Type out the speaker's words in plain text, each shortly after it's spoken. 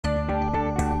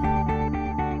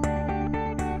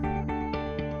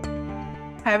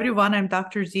Hi everyone, I'm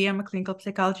Dr. Z. I'm a clinical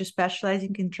psychologist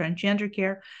specializing in transgender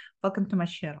care. Welcome to my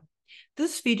channel.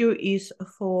 This video is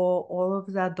for all of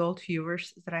the adult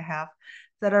viewers that I have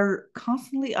that are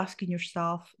constantly asking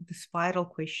yourself this vital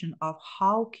question of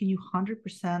how can you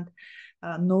 100%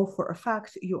 know for a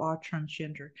fact you are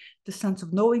transgender. The sense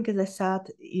of knowing, as I said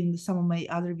in some of my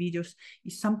other videos,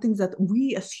 is something that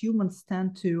we as humans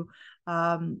tend to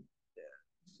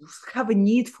have a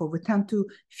need for. We tend to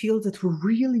feel that we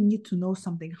really need to know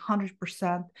something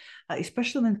 100%,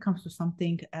 especially when it comes to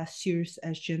something as serious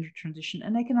as gender transition.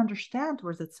 And I can understand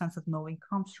where that sense of knowing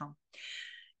comes from.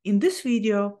 In this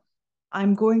video,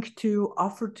 I'm going to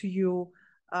offer to you,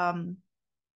 I'm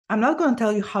not going to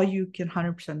tell you how you can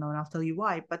 100% know, and I'll tell you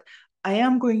why, but I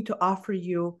am going to offer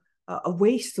you a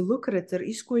ways to look at it that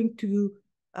is going to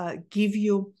give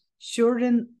you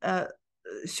certain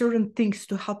things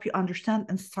to help you understand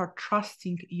and start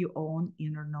trusting your own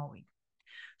inner knowing.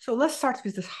 So let's start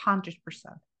with this 100%.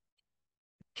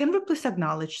 Can we please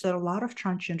acknowledge that a lot of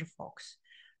transgender folks,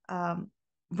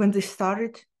 when they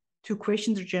started to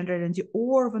question their gender identity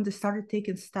or when they started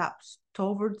taking steps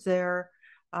towards their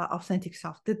authentic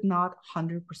self, did not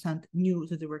 100% knew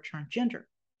that they were transgender.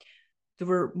 They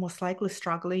were most likely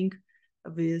struggling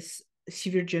with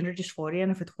severe gender dysphoria,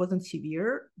 and if it wasn't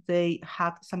severe, they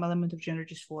had some element of gender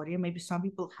dysphoria. Maybe some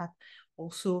people had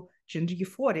also gender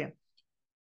euphoria.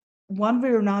 One way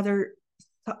or another,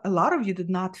 a lot of you did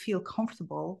not feel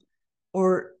comfortable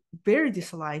or very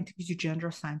disaligned with your gender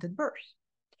assigned at birth.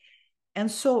 And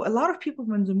so a lot of people,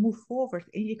 when they move forward,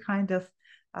 any kind of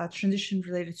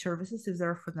transition-related services, if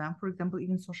there are for them, for example,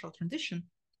 even social transition,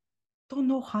 don't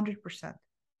know 100%.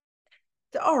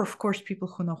 There are, of course, people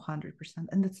who know 100%,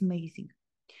 and that's amazing.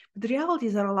 But the reality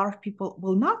is that a lot of people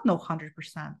will not know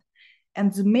 100%.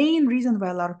 And the main reason why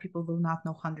a lot of people will not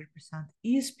know 100%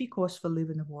 is because we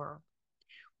live in a world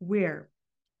where,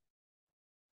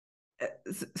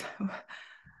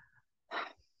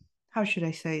 how should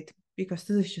I say it? Because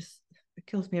this is just, it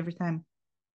kills me every time.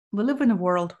 We live in a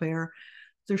world where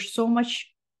there's so much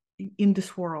in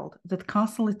this world that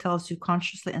constantly tells you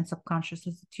consciously and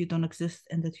subconsciously that you don't exist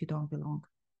and that you don't belong.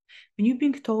 When you're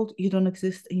being told you don't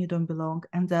exist and you don't belong,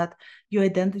 and that your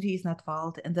identity is not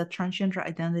valid, and that transgender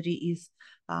identity is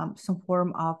some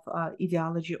form of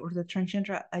ideology, or that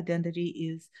transgender identity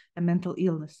is a mental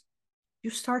illness, you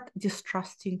start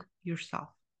distrusting yourself.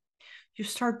 You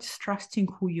start distrusting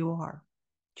who you are.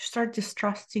 You start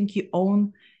distrusting your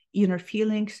own inner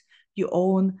feelings, your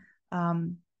own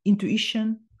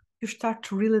intuition. You start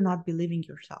to really not believing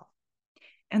yourself.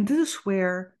 And this is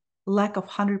where lack of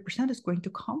 100% is going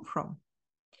to come from,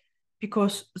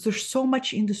 because there's so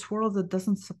much in this world that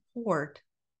doesn't support.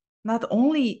 Not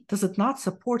only does it not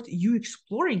support you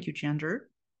exploring your gender,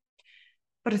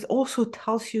 but it also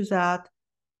tells you that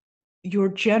your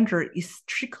gender is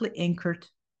strictly anchored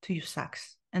to your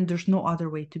sex and there's no other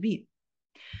way to be.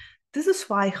 This is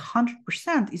why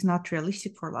 100% is not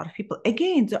realistic for a lot of people.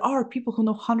 Again, there are people who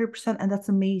know 100%, and that's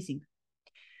amazing.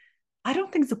 I don't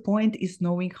think the point is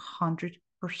knowing 100%.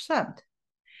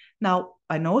 Now,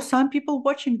 I know some people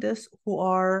watching this who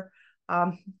are,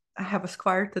 I have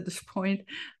acquired at this point,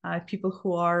 people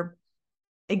who are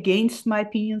against my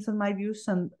opinions and my views,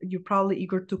 and you're probably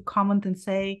eager to comment and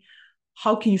say,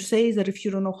 how can you say that if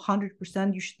you don't know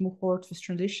 100%, you should move forward with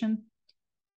transition?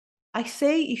 I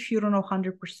say if you don't know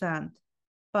 100%,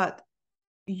 but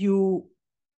you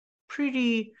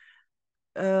pretty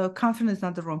confident is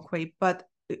not the wrong way, but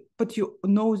you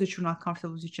know that you're not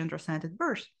comfortable with your gender assigned at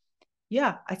birth.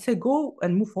 Yeah, I'd say go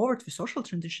and move forward with social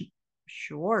transition.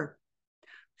 Sure.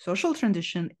 Social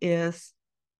transition is,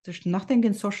 there's nothing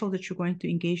in social that you're going to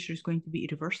engage that is going to be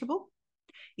irreversible.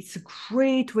 It's a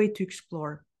great way to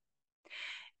explore.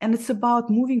 And it's about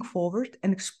moving forward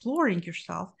and exploring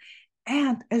yourself.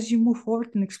 And as you move forward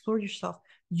and explore yourself,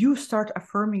 you start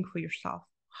affirming for yourself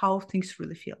how things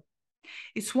really feel.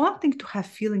 It's one thing to have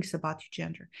feelings about your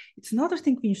gender. It's another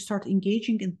thing when you start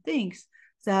engaging in things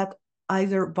that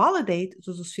either validate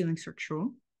those feelings are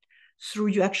true through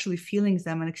you actually feeling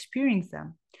them and experiencing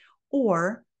them,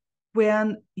 or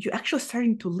when you're actually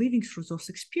starting to living through those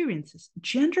experiences.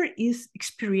 Gender is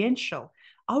experiential.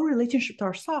 Our relationship to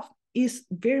ourselves is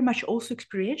very much also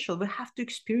experiential. We have to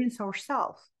experience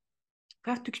ourselves. We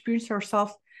have to experience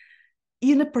ourselves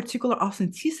in a particular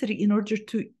authenticity in order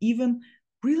to even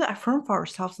really affirm for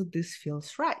ourselves that this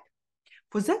feels right.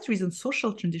 For that reason,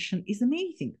 social transition is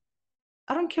amazing.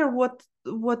 I don't care what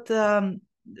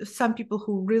some people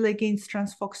who really against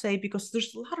trans folks say, because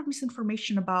there's a lot of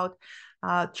misinformation about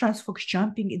trans folks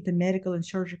jumping into medical and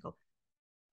surgical.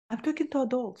 I'm talking to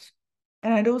adults.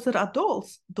 And I know that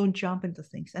adults don't jump into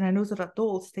things. And I know that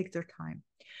adults take their time.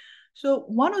 So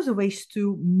one of the ways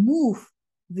to move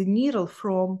the needle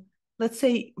from, let's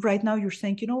say right now you're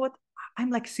saying, you know what, I'm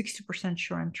like 60%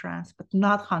 sure I'm trans, but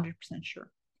not 100%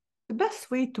 sure. The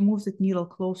best way to move that needle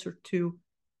closer to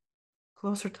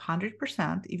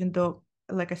 100%, even though,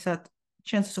 like I said,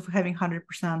 chances of having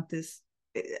 100% is,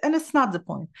 and it's not the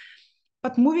point,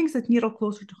 but moving that needle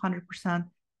closer to 100%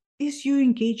 is you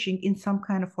engaging in some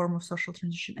kind of form of social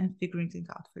transition and figuring things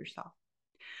out for yourself.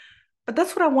 But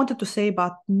that's what I wanted to say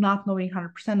about not knowing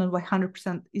 100% and why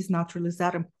 100% is not really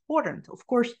that important. Of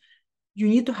course, you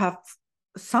need to have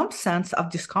some sense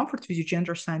of discomfort with your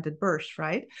gender assigned at birth,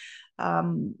 right?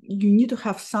 You need to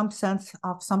have some sense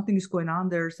of something is going on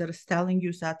there that is telling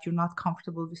you that you're not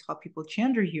comfortable with how people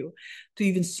gender you to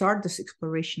even start this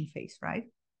exploration phase, right?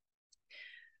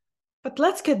 But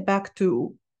let's get back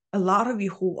to a lot of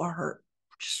you who are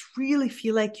just really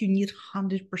feel like you need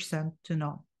 100% to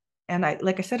know. And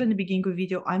like I said in the beginning of the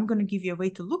video, I'm going to give you a way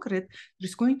to look at it that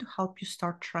is going to help you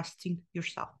start trusting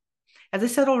yourself. As I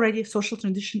said already, social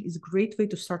transition is a great way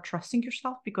to start trusting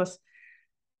yourself because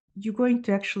you're going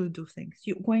to actually do things.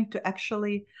 You're going to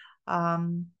actually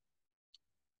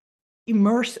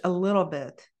immerse a little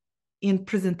bit in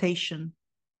presentation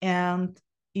and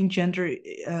in gender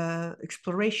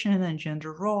exploration and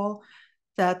gender role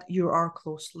that you are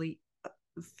closely,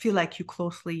 feel like you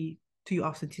closely to your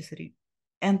authenticity.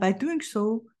 And by doing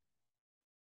so,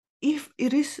 if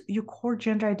it is your core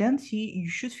gender identity, you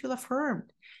should feel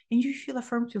affirmed. And you feel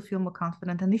affirmed, you'll feel more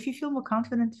confident. And if you feel more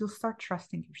confident, you'll start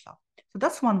trusting yourself. So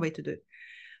that's one way to do it.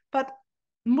 But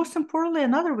most importantly,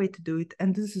 another way to do it,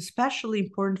 and this is especially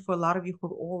important for a lot of you who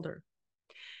are older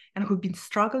and who've been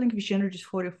struggling with gender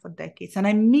dysphoria for decades. And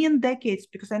I mean decades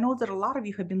because I know that a lot of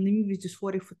you have been living with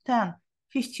dysphoria for 10,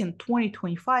 15, 20,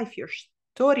 25 years,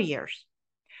 30 years.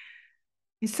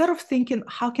 Instead of thinking,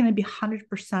 how can I be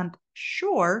 100%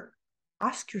 sure,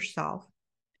 ask yourself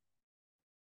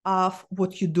of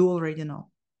what you do already know.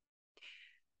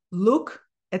 Look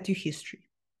at your history.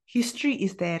 History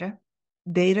is data.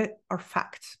 Data are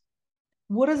facts.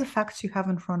 What are the facts you have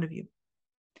in front of you?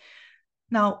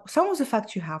 Now, some of the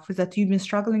facts you have is that you've been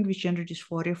struggling with gender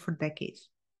dysphoria for decades.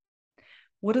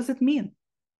 What does it mean?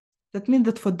 That means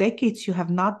that for decades you have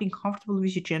not been comfortable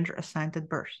with your gender assigned at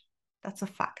birth. That's a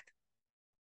fact.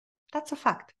 That's a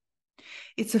fact.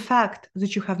 It's a fact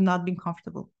that you have not been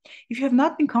comfortable. If you have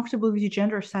not been comfortable with your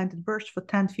gender assigned at birth for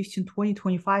 10, 15, 20,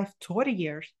 25, 30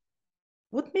 years,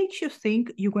 what makes you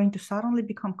think you're going to suddenly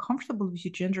become comfortable with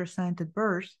your gender assigned at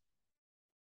birth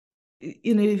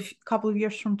in a couple of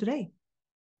years from today?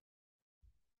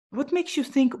 What makes you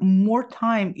think more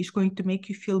time is going to make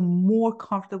you feel more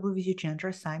comfortable with your gender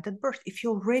assigned at birth if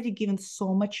you're already given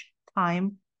so much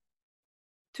time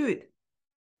to it?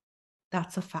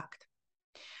 That's a fact.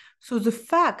 So the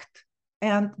fact,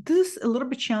 and this is a little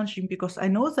bit challenging because I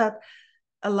know that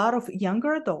a lot of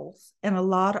younger adults and a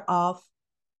lot of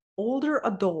older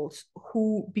adults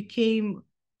who became,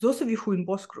 those of you who in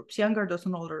both groups, younger adults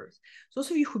and older,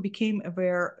 those of you who became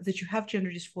aware that you have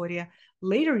gender dysphoria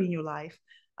later in your life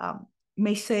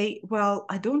may say, well,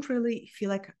 I don't really feel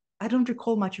like, I don't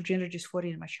recall much of gender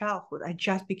dysphoria in my childhood. I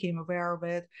just became aware of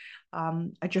it.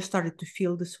 I just started to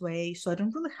feel this way. So I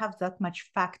don't really have that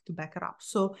much fact to back it up.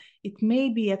 So it may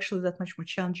be actually that much more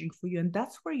challenging for you. And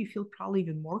that's where you feel probably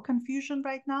even more confusion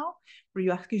right now, where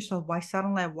you ask yourself, why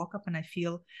suddenly I woke up and I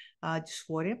feel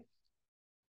dysphoria?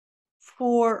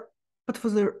 But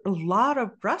for a lot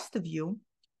of rest of you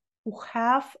who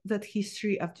have that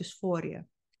history of dysphoria,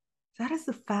 that is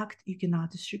the fact you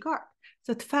cannot disregard.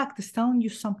 That fact is telling you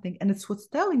something, and it's what's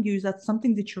telling you is that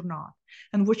something that you're not.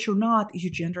 And what you're not is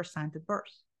your gender assigned at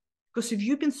birth. Because if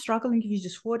you've been struggling with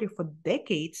dysphoria for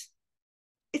decades,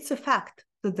 it's a fact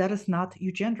that that is not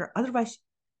your gender. Otherwise,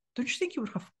 don't you think you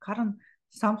would have gotten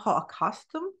somehow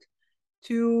accustomed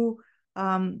to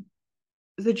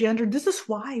the gender? This is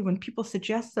why when people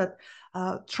suggest that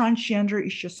transgender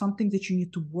is just something that you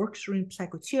need to work through in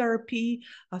psychotherapy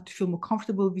to feel more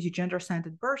comfortable with your gender assigned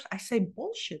at birth, I say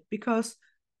bullshit, because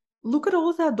look at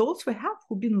all the adults we have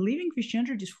who've been living with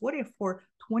gender dysphoria for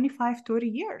 25, 30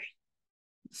 years,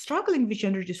 struggling with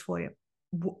gender dysphoria.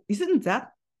 Isn't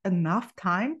that enough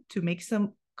time to make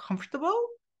them comfortable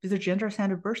with their gender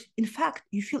assigned at birth? In fact,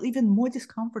 you feel even more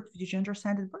discomfort with your gender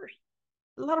assigned at birth.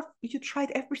 A lot of you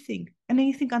tried everything and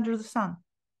anything under the sun,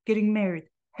 getting married,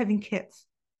 having kids,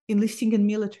 enlisting in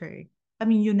military. I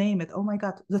mean, you name it. Oh my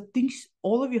God, the things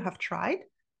all of you have tried.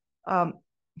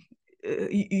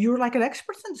 You're like an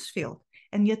expert in this field,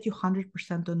 and yet you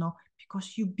 100% don't know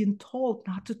because you've been told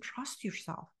not to trust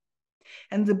yourself.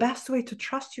 And the best way to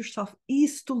trust yourself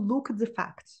is to look at the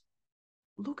facts.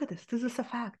 Look at this. This is a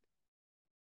fact.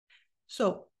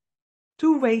 So,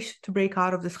 2 ways to break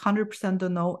out of this 100%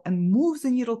 don't know and move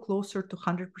the needle closer to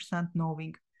 100%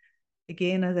 knowing.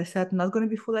 Again, as I said, I'm not going to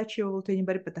be fully achievable to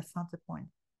anybody, but that's not the point.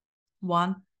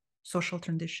 1, social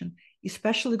transition,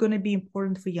 especially going to be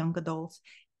important for young adults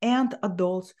and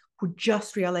adults who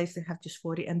just realize they have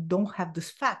dysphoria and don't have this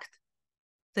fact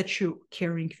that you're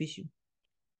carrying with you.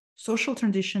 Social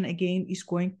transition, again, is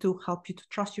going to help you to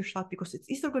trust yourself because it's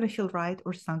either going to feel right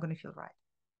or it's not going to feel right.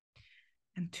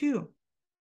 And 2,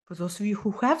 for those of you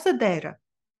who have the data,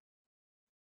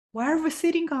 why are we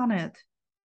sitting on it?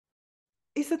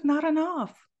 Is it not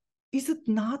enough? Is it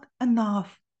not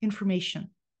enough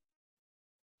information?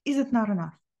 Is it not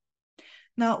enough?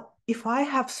 Now, if I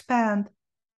have spent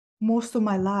most of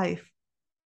my life,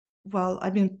 well,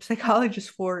 I've been a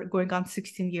psychologist for going on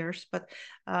 16 years, but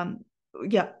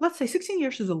yeah, let's say 16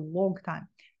 years is a long time.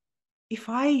 If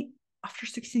I, after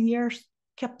 16 years,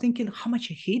 kept thinking how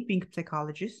much I hate being a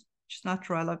psychologist, which is not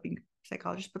true, I love being a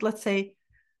psychologist, but let's say,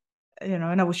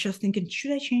 and I was just thinking,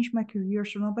 should I change my career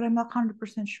or not? But I'm not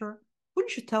 100% sure.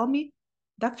 Wouldn't you tell me,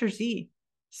 Dr. Z,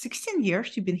 16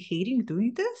 years you've been hating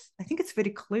doing this? I think it's very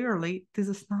clearly this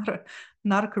is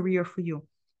not a career for you.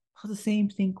 So the same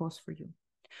thing goes for you.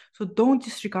 So don't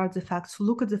disregard the facts.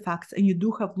 Look at the facts, and you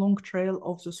do have long trail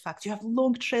of those facts. You have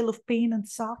long trail of pain and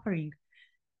suffering,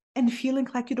 and feeling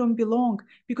like you don't belong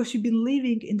because you've been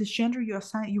living in this gender you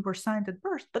were assigned at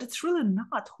birth, but it's really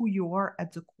not who you are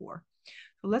at the core.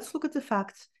 So let's look at the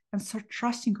facts and start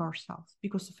trusting ourselves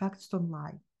because the facts don't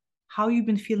lie. How you've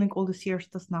been feeling all these years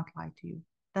does not lie to you.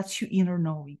 That's your inner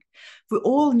knowing. We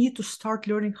all need to start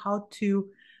learning how to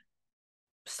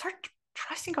start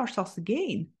trusting ourselves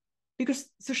again because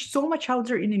there's so much out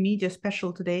there in the media,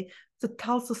 especially today, that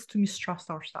tells us to mistrust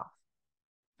ourselves.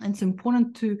 And it's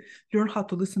important to learn how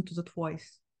to listen to that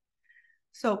voice.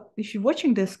 So if you're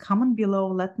watching this, comment below,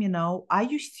 let me know, are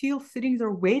you still sitting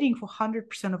there waiting for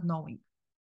 100% of knowing?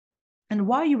 And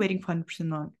why are you waiting for 100%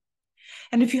 knowing?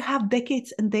 And if you have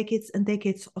decades and decades and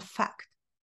decades of fact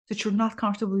that you're not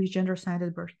comfortable with gender assigned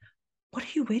at birth, what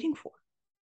are you waiting for?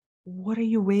 What are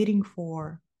you waiting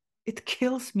for? It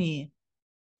kills me.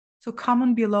 So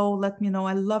comment below, let me know.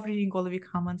 I love reading all of your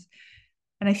comments.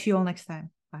 And I see you all next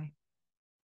time. Bye.